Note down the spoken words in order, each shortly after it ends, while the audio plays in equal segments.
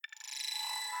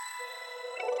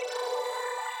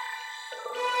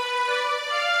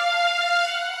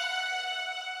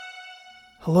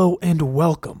Hello and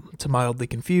welcome to Mildly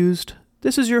Confused.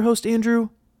 This is your host, Andrew.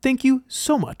 Thank you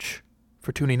so much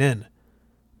for tuning in.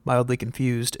 Mildly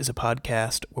Confused is a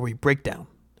podcast where we break down,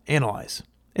 analyze,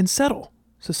 and settle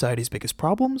society's biggest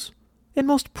problems and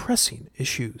most pressing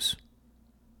issues.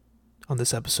 On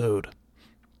this episode,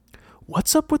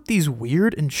 what's up with these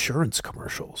weird insurance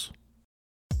commercials?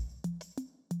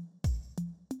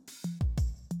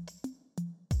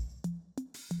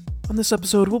 On this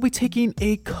episode, we'll be taking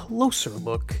a closer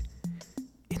look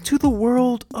into the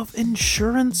world of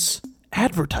insurance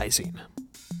advertising.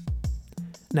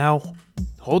 Now,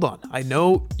 hold on. I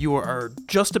know you are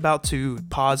just about to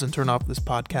pause and turn off this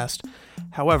podcast.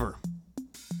 However,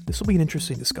 this will be an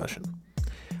interesting discussion.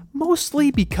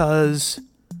 Mostly because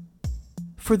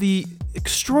for the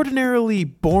extraordinarily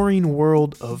boring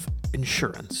world of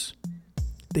insurance,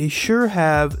 they sure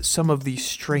have some of the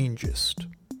strangest,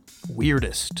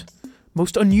 weirdest,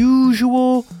 most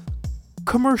unusual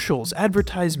commercials,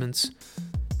 advertisements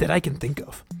that I can think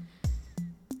of.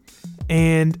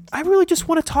 And I really just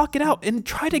want to talk it out and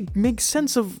try to make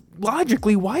sense of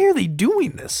logically, why are they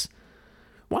doing this?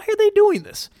 Why are they doing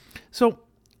this? So,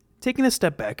 taking a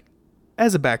step back,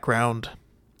 as a background,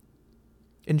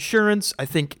 insurance, I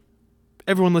think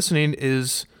everyone listening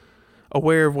is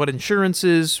aware of what insurance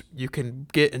is. You can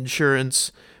get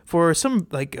insurance for some, of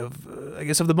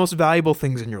the most valuable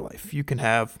things in your life. You can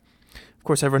have, of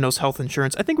course, everyone knows health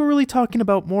insurance. I think we're really talking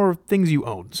about more things you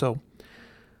own. So,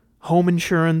 home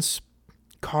insurance,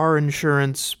 car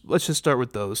insurance, let's just start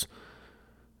with those.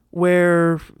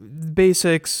 Where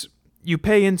basics, you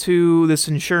pay into this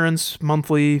insurance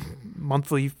monthly,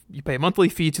 you pay a monthly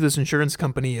fee to this insurance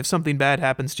company. If something bad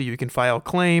happens to you, you can file a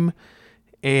claim,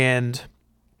 and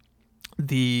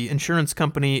the insurance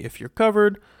company, if you're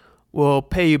covered, will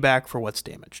pay you back for what's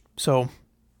damaged. So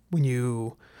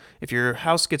if your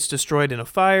house gets destroyed in a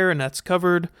fire and that's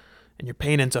covered, and you're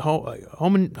paying into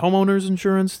homeowners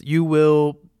insurance, you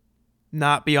will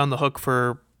not be on the hook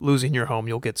for losing your home.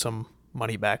 You'll get some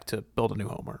money back to build a new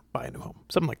home or buy a new home,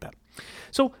 something like that.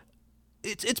 So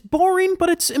it's boring, but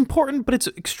it's important, but it's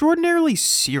extraordinarily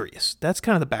serious. That's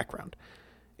kind of the background.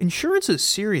 Insurance is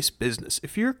serious business.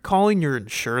 If you're calling your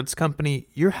insurance company,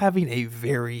 you're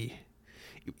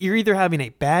either having a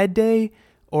bad day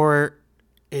or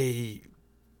a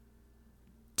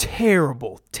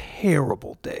terrible,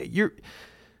 terrible day.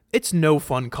 It's no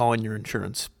fun calling your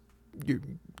insurance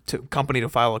company to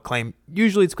file a claim.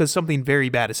 Usually it's because something very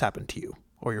bad has happened to you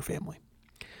or your family.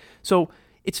 So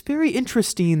it's very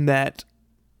interesting that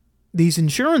these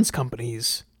insurance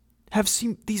companies have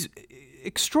seen these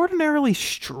extraordinarily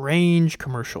strange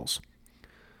commercials.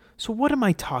 So what am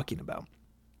I talking about?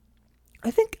 I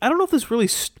don't know if this really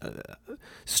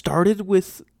started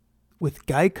with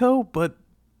Geico, but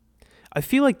I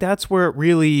feel like that's where it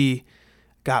really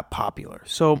got popular.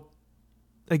 So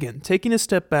again, taking a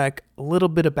step back, a little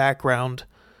bit of background.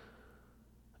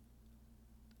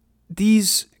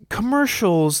 These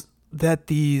commercials that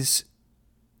these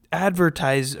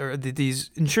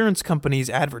insurance companies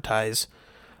advertise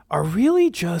are really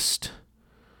just,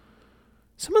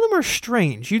 some of them are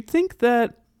strange. You'd think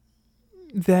that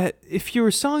if you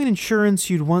were selling insurance,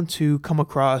 you'd want to come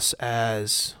across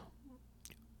as,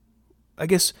 I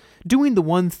guess, doing the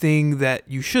one thing that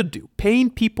you should do, paying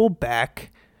people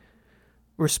back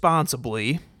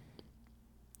responsibly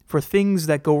for things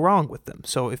that go wrong with them.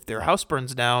 So if their house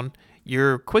burns down,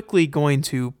 you're quickly going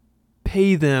to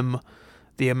pay them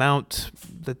the amount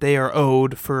that they are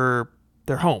owed for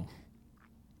their home.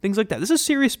 Things like that. This is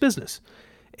serious business.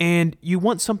 And you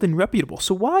want something reputable.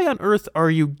 So why on earth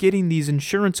are you getting these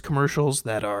insurance commercials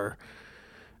that are,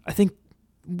 I think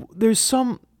there's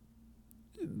some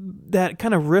that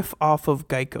kind of riff off of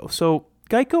Geico. So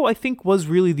Geico, I think, was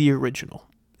really the original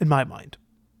in my mind.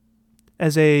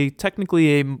 As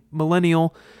technically a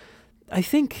millennial, I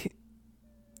think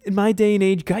in my day and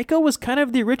age, Geico was kind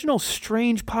of the original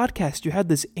strange podcast. You had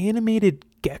this animated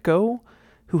gecko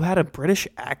who had a British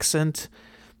accent.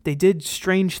 They did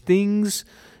strange things.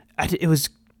 It was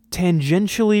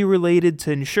tangentially related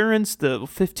to insurance. The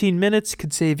 15 minutes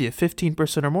could save you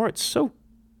 15% or more. It's so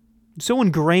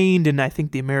ingrained in, I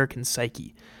think, the American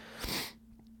psyche.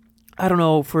 I don't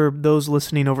know, for those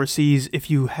listening overseas, if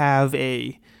you have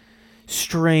a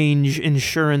strange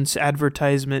insurance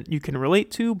advertisement you can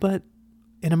relate to, but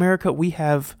in America, we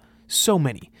have so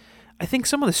many. I think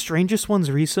some of the strangest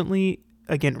ones recently,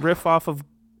 again, riff off of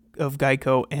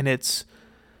Geico, and it's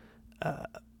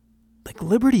like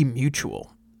Liberty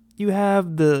Mutual. You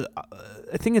have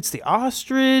I think it's the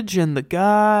ostrich and the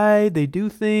guy, they do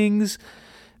things.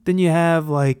 Then you have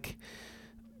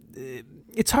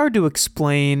it's hard to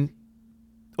explain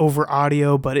over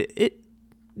audio, but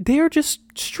they're just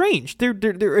strange.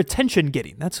 They're attention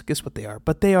getting. That's I guess what they are.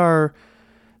 But they are.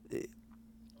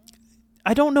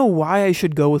 I don't know why I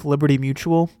should go with Liberty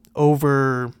Mutual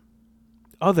over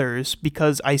others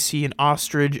because I see an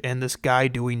ostrich and this guy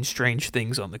doing strange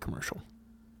things on the commercial.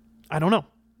 I don't know.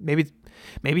 Maybe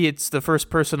it's the first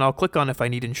person I'll click on if I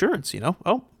need insurance,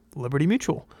 Oh, Liberty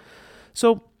Mutual.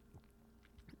 So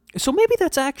maybe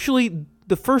that's actually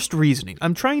the first reasoning.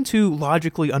 I'm trying to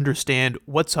logically understand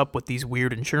what's up with these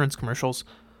weird insurance commercials.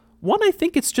 One, I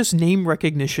think it's just name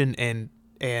recognition and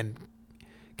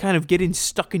kind of getting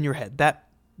stuck in your head. That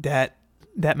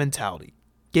mentality.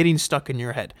 Getting stuck in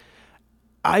your head.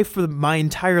 I, for my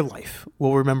entire life,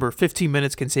 will remember 15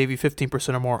 minutes can save you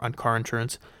 15% or more on car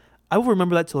insurance. I will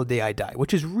remember that till the day I die,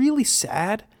 which is really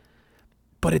sad.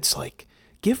 But it's like,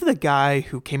 give the guy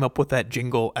who came up with that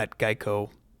jingle at Geico,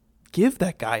 give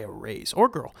that guy a raise, or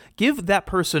girl, give that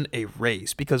person a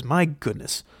raise, because my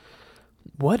goodness,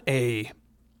 what a,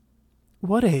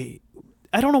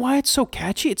 I don't know why it's so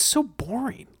catchy. It's so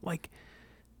boring. Like,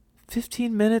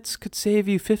 15 minutes could save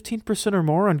you 15% or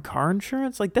more on car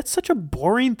insurance. Like, that's such a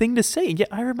boring thing to say. Yet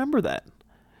I remember that.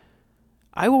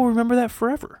 I will remember that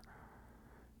forever.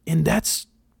 And that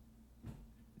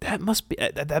must be,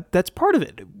 that's part of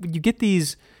it. You get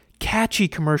these catchy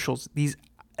commercials, these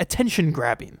attention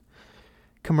grabbing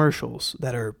commercials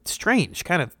that are strange,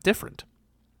 kind of different.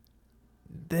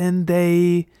 Then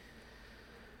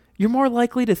you're more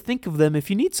likely to think of them if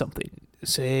you need something.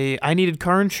 Say, I needed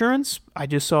car insurance. I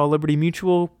just saw a Liberty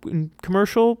Mutual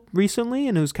commercial recently,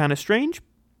 and it was kind of strange.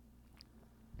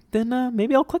 Then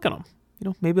maybe I'll click on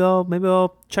them. Maybe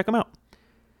I'll check them out.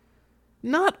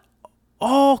 Not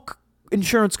all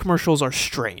insurance commercials are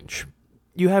strange.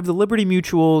 You have the Liberty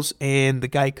Mutuals and the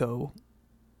Geico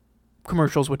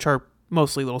commercials, which are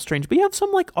mostly a little strange. But you have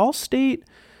some like Allstate,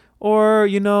 or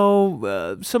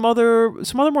some other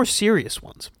more serious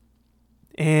ones,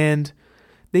 and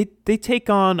They take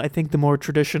on, I think, the more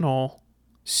traditional,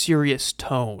 serious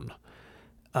tone.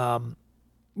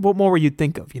 What more would you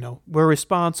think of? We're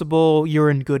responsible. You're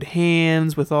in good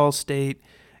hands with Allstate.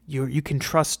 You can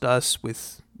trust us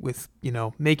with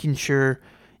making sure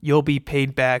you'll be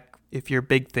paid back if your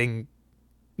big thing,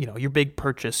 your big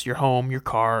purchase, your home, your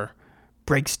car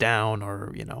breaks down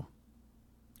or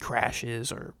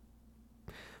crashes or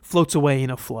floats away in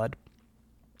a flood.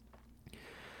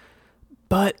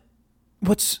 But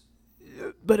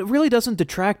it really doesn't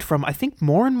detract from, I think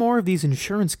more and more of these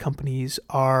insurance companies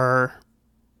are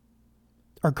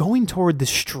going toward the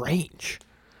strange.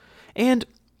 And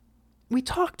we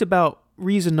talked about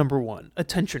reason number one,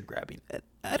 attention grabbing.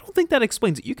 I don't think that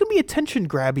explains it. You can be attention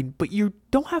grabbing, but you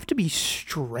don't have to be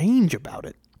strange about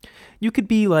it. You could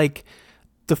be like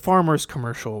the Farmers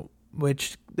commercial,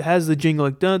 which has the jingle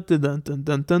like dun dun dun dun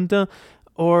dun dun dun,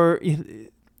 or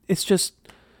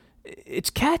it's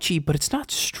catchy, but it's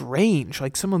not strange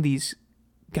like some of these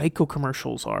Geico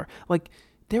commercials are. Like,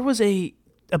 there was a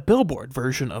billboard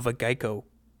version of a Geico,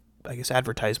 I guess,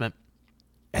 advertisement,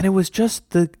 and it was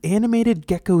just the animated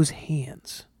gecko's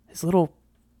hands. His little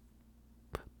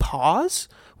paws?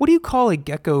 What do you call a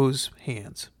gecko's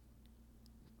hands?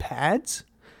 Pads?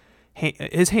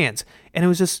 His hands. And it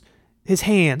was just his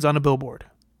hands on a billboard.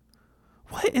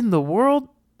 What in the world?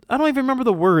 I don't even remember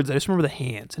the words. I just remember the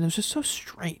hands. And it was just so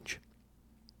strange.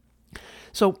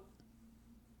 So,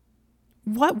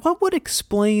 what would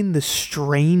explain the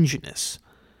strangeness?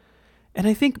 And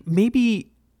I think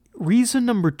maybe reason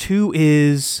number two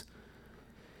is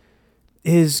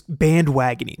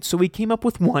bandwagoning. So we came up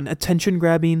with one, attention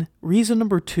grabbing. Reason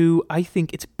number two, I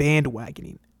think it's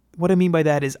bandwagoning. What I mean by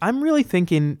that is I'm really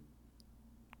thinking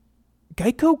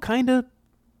Geico kind of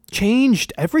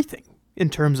changed everything in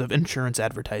terms of insurance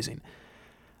advertising.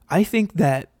 I think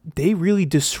that they really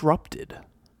disrupted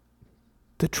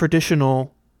the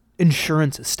traditional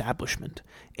insurance establishment.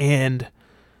 And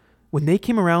when they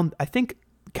came around, I think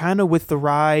kind of with the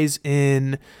rise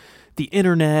in the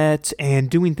internet and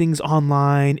doing things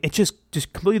online, it just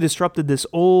completely disrupted this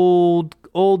old-timey,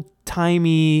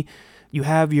 you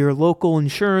have your local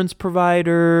insurance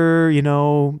provider,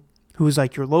 who's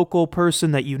like your local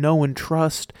person that you know and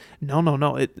trust.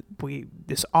 No.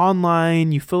 This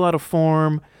online, you fill out a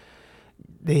form.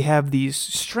 They have these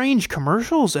strange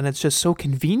commercials, and it's just so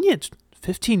convenient.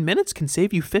 15 minutes can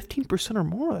save you 15% or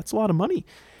more. That's a lot of money.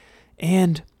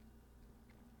 And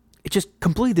it just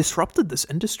completely disrupted this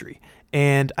industry.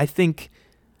 And I think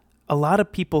a lot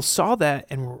of people saw that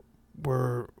and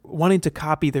were wanting to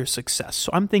copy their success. So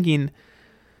I'm thinking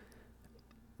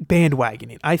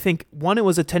bandwagoning. I think one, it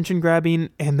was attention grabbing,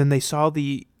 and then they saw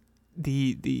the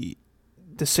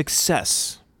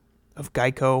success of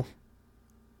Geico,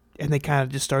 and they kind of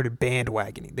just started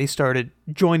bandwagoning. They started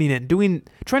joining in,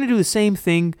 trying to do the same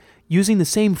thing, using the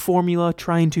same formula,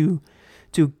 trying to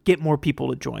get more people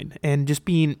to join, and just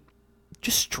being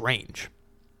just strange.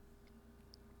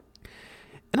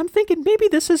 And I'm thinking maybe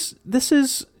this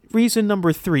is reason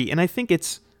number 3, and I think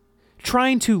it's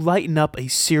trying to lighten up a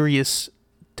serious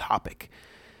topic.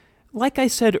 Like I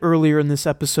said earlier in this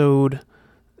episode,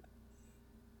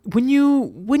 when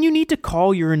you need to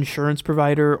call your insurance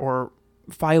provider or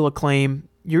file a claim,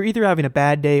 you're either having a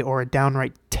bad day or a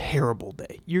downright terrible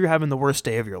day. You're having the worst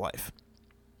day of your life.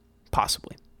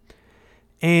 Possibly.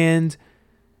 And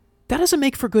that doesn't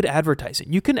make for good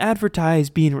advertising. You can advertise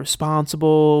being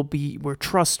responsible, we're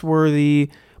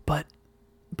trustworthy, but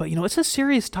it's a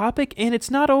serious topic, and it's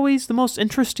not always the most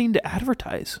interesting to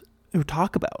advertise or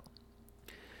talk about.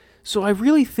 So I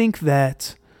really think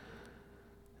that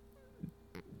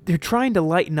they're trying to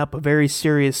lighten up a very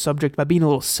serious subject by being a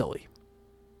little silly.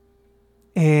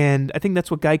 And I think that's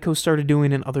what Geico started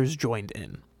doing, and others joined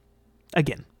in.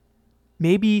 Again,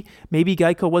 maybe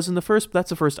Geico wasn't the first, but that's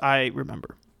the first I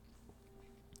remember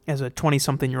as a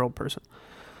 20-something-year-old person.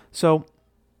 So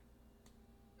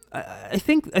I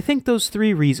think those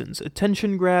 3 reasons: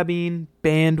 attention grabbing,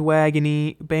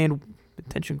 bandwagoning.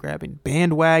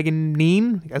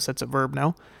 I guess that's a verb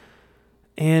now.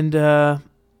 And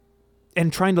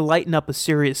trying to lighten up a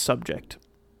serious subject,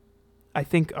 I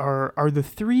think are the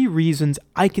 3 reasons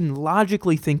I can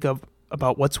logically think of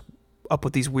about what's up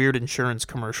with these weird insurance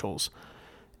commercials.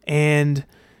 And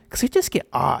because they just get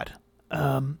odd.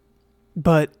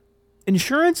 But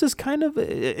insurance is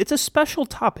it's a special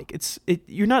topic.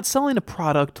 You're not selling a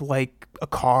product like a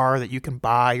car that you can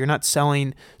buy. You're not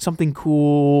selling something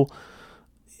cool.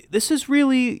 This is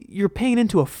really, you're paying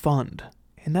into a fund.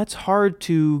 And that's hard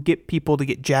to get people to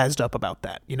get jazzed up about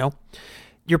that,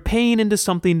 You're paying into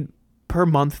something per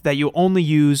month that you only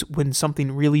use when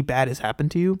something really bad has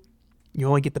happened to you. You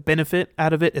only get the benefit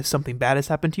out of it if something bad has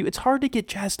happened to you. It's hard to get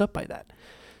jazzed up by that.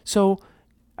 So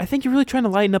I think you're really trying to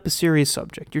lighten up a serious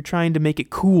subject. You're trying to make it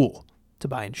cool to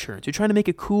buy insurance. You're trying to make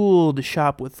it cool to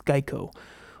shop with Geico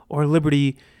or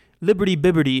Liberty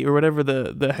Bibberty, or whatever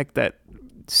the heck that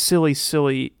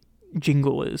silly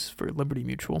jingle is for Liberty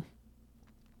Mutual.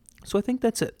 So I think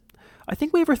that's it. I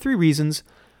think we have our 3 reasons.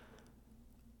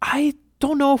 I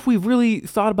don't know if we've really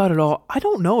thought about it all. I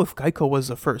don't know if Geico was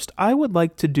the first. I would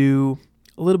like to do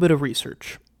a little bit of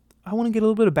research. I want to get a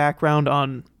little bit of background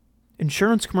on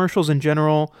insurance commercials in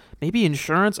general, maybe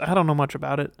insurance. I don't know much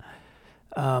about it.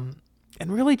 And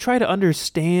really try to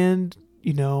understand,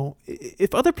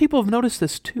 if other people have noticed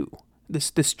this too,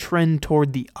 this trend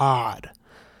toward the odd.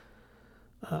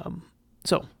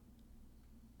 So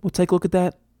we'll take a look at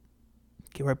that.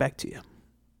 Get right back to you.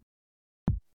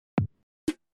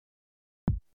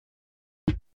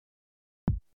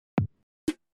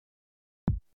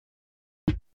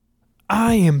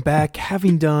 I am back,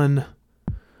 having done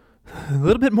a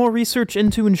little bit more research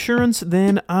into insurance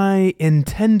than I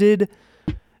intended.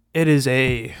 It is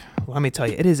let me tell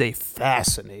you, it is a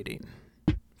fascinating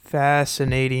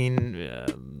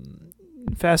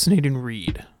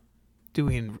read,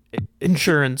 doing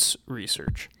insurance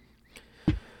research.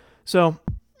 So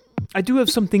I do have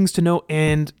some things to note,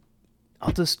 and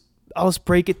I'll just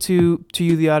break it to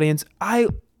you, the audience.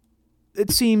 It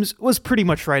seems, was pretty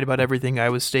much right about everything I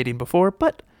was stating before,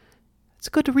 but it's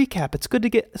good to recap. It's good to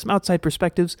get some outside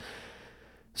perspectives.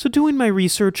 So doing my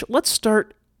research, let's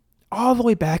start all the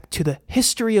way back to the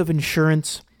history of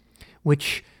insurance,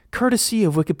 which, courtesy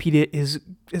of Wikipedia,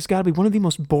 has got to be one of the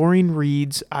most boring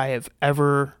reads I have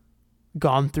ever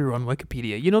gone through on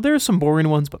Wikipedia. There are some boring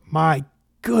ones, but my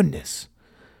goodness,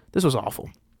 this was awful.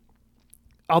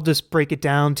 I'll just break it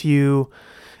down to you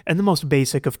in the most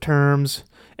basic of terms.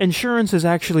 Insurance is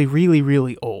actually really,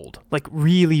 really old. Like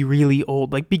really, really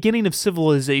old. Like beginning of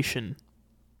civilization,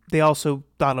 they also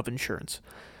thought of insurance.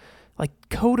 Like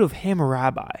Code of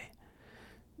Hammurabi.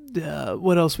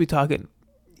 What else are we talking?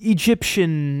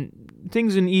 Egyptian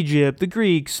things in Egypt, the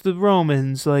Greeks, the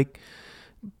Romans, like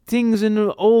things in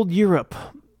old Europe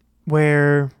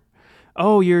where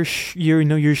your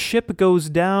ship goes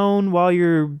down while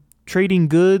you're trading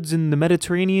goods in the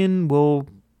Mediterranean, will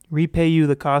repay you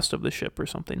the cost of the ship or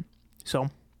something. So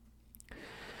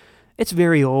it's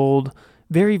very old,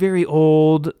 very, very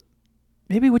old,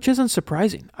 maybe, which isn't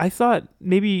surprising. I thought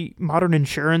maybe modern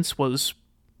insurance was,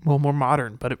 more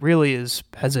modern, but it really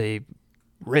has a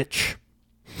rich,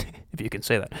 if you can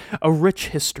say that, a rich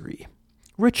history,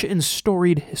 rich and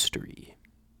storied history,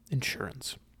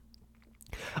 insurance.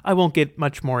 I won't get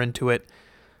much more into it.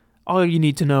 All you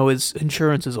need to know is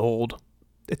insurance is old.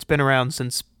 It's been around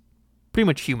since pretty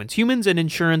much humans. Humans and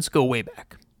insurance go way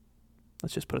back.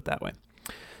 Let's just put it that way.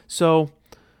 So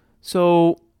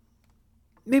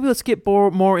maybe let's get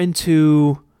more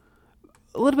into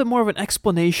a little bit more of an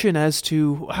explanation as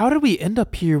to how did we end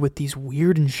up here with these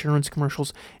weird insurance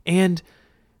commercials. And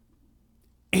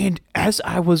as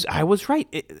I was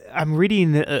right. I'm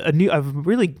reading a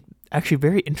really actually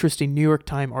very interesting New York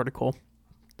Times article.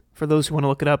 For those who want to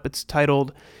look it up, it's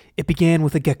titled, "It Began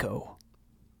with a Gecko.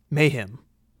 Mayhem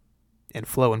and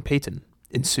Flo and Peyton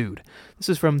Ensued." This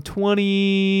is from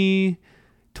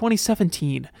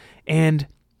 2017. And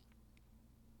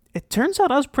it turns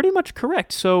out I was pretty much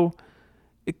correct. So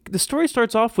the story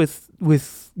starts off with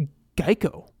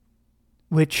Geico,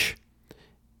 which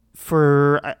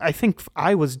I think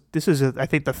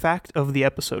the fact of the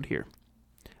episode here.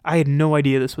 I had no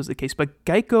idea this was the case, but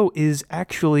Geico is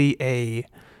actually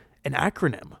an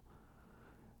acronym.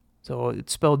 So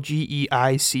it's spelled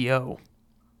GEICO.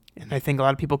 And I think a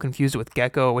lot of people confused it with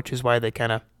gecko, which is why they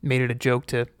kind of made it a joke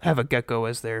to have a gecko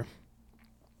as their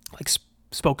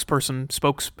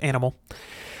spokes animal.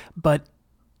 But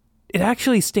it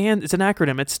actually it's an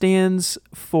acronym. It stands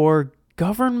for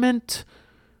Government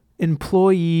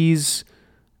Employees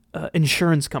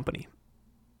Insurance Company,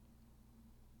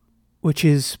 which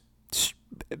is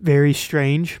very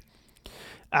strange.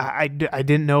 I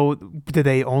didn't know, do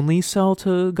they only sell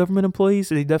to government employees?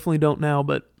 They definitely don't now,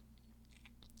 but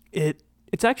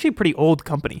it's actually a pretty old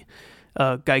company,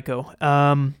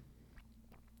 Geico.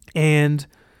 And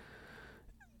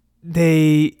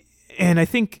I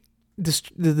think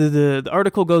the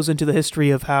article goes into the history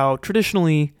of how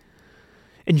traditionally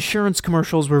insurance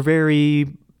commercials were very,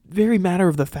 very matter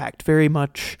of the fact, very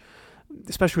much,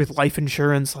 especially with life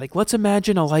insurance, like, let's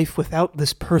imagine a life without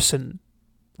this person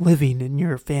living in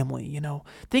your family,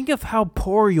 Think of how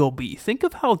poor you'll be. Think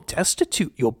of how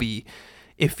destitute you'll be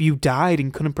if you died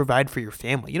and couldn't provide for your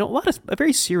family. A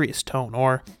very serious tone,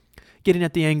 or getting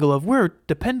at the angle of, we're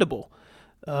dependable.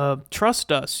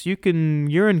 Trust us.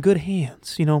 You're in good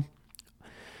hands,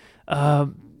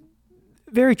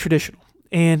 very traditional.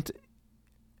 And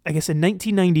I guess in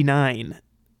 1999,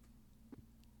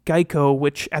 Geico,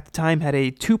 which at the time had a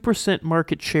 2%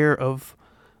 market share of,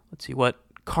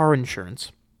 car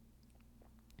insurance,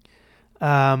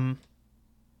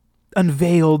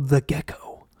 unveiled the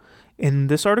Gecko. And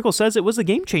this article says it was a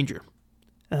game changer.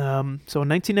 So in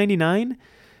 1999,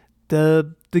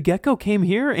 the Gecko came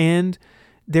here, and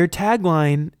their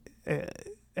tagline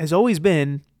has always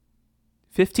been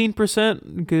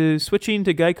 15%, switching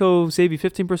to Geico save you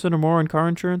 15% or more on car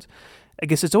insurance. I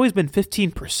guess it's always been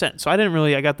 15%. So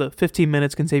I got the 15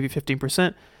 minutes can save you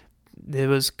 15%.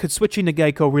 Could switching to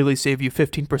Geico really save you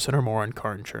 15% or more on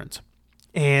car insurance?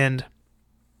 And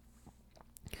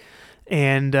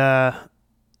that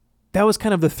was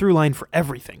kind of the through line for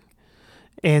everything.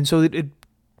 And so it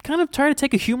kind of tried to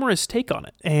take a humorous take on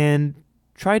it and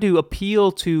try to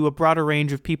appeal to a broader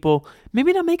range of people.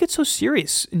 Maybe not make it so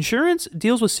serious. Insurance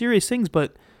deals with serious things,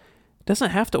 but it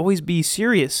doesn't have to always be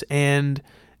serious. And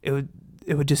it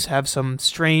would just have some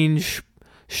strange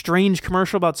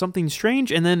commercial about something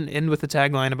strange, and then end with a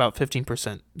tagline about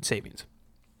 15% savings.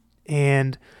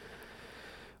 And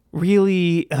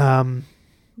really,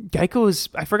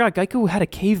 Geico had a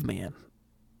caveman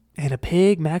and a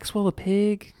pig, Maxwell a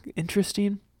pig.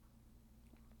 Interesting.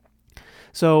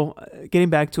 So getting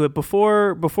back to it,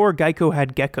 before Geico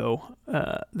had Gecko,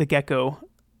 the Gecko,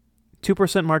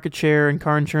 2% market share in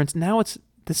car insurance. Now it's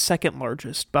the second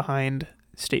largest behind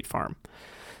State Farm.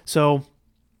 So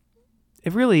they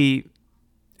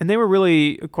were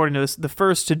really, according to this, the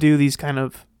first to do these kind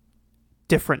of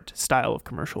different style of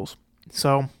commercials.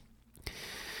 So,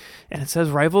 and it says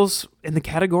rivals in the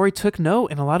category took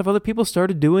note, and a lot of other people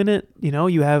started doing it.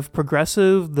 You have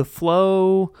Progressive, the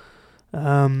Flo,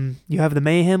 you have the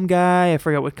Mayhem guy. I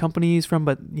forgot what company he's from,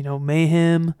 but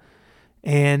Mayhem.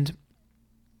 And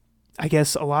I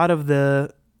guess a lot of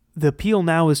the appeal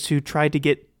now is to try to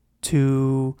get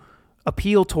to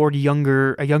appeal toward a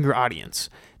younger audience.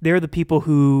 They're the people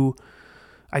who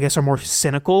I guess are more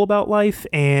cynical about life,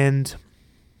 and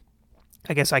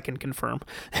I guess I can confirm.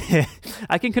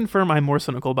 I'm more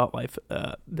cynical about life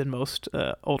than most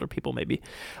older people, maybe.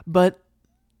 But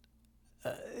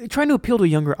trying to appeal to a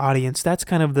younger audience, that's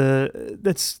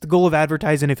the goal of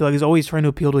advertising. I feel like is always trying to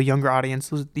appeal to a younger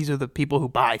audience. These are the people who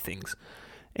buy things.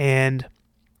 And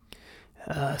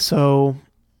so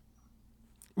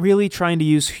really trying to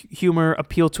use humor,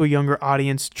 appeal to a younger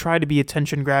audience, try to be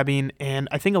attention grabbing, and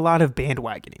I think a lot of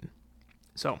bandwagoning.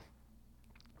 So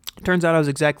it turns out I was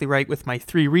exactly right with my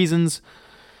 3 reasons: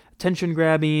 attention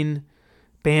grabbing,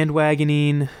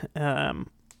 bandwagoning,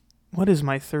 what is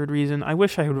my third reason? I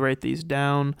wish I would write these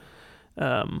down.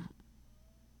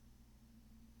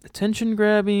 Attention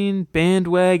grabbing,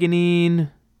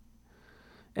 bandwagoning,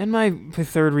 and my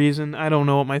third reason, I don't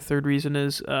know what my third reason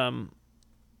is,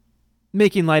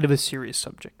 making light of a serious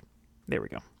subject. There we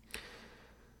go.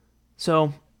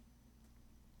 So,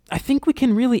 I think we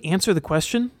can really answer the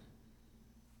question,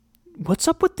 what's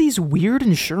up with these weird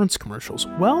insurance commercials?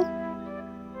 Well,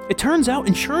 it turns out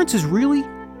insurance is really,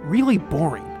 really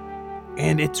boring,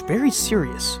 and it's very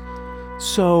serious.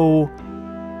 So,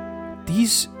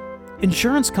 these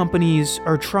insurance companies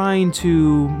are trying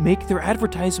to make their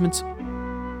advertisements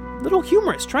a little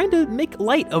humorous, trying to make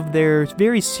light of their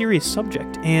very serious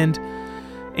subject and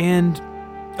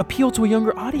appeal to a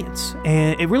younger audience.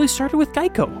 And it really started with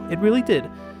Geico. It really did.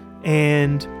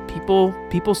 And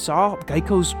people saw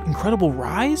Geico's incredible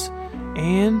rise,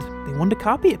 and they wanted to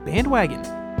copy it. Bandwagon.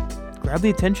 Grab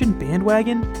the attention,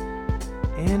 bandwagon,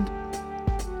 and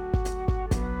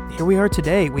here we are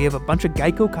today. We have a bunch of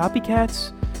Geico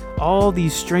copycats, all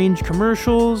these strange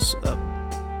commercials.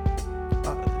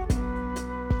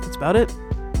 That's about it.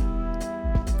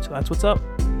 So that's what's up.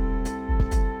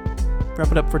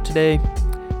 Wrap it up for today.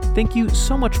 Thank you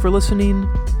so much for listening.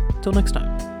 Till next time.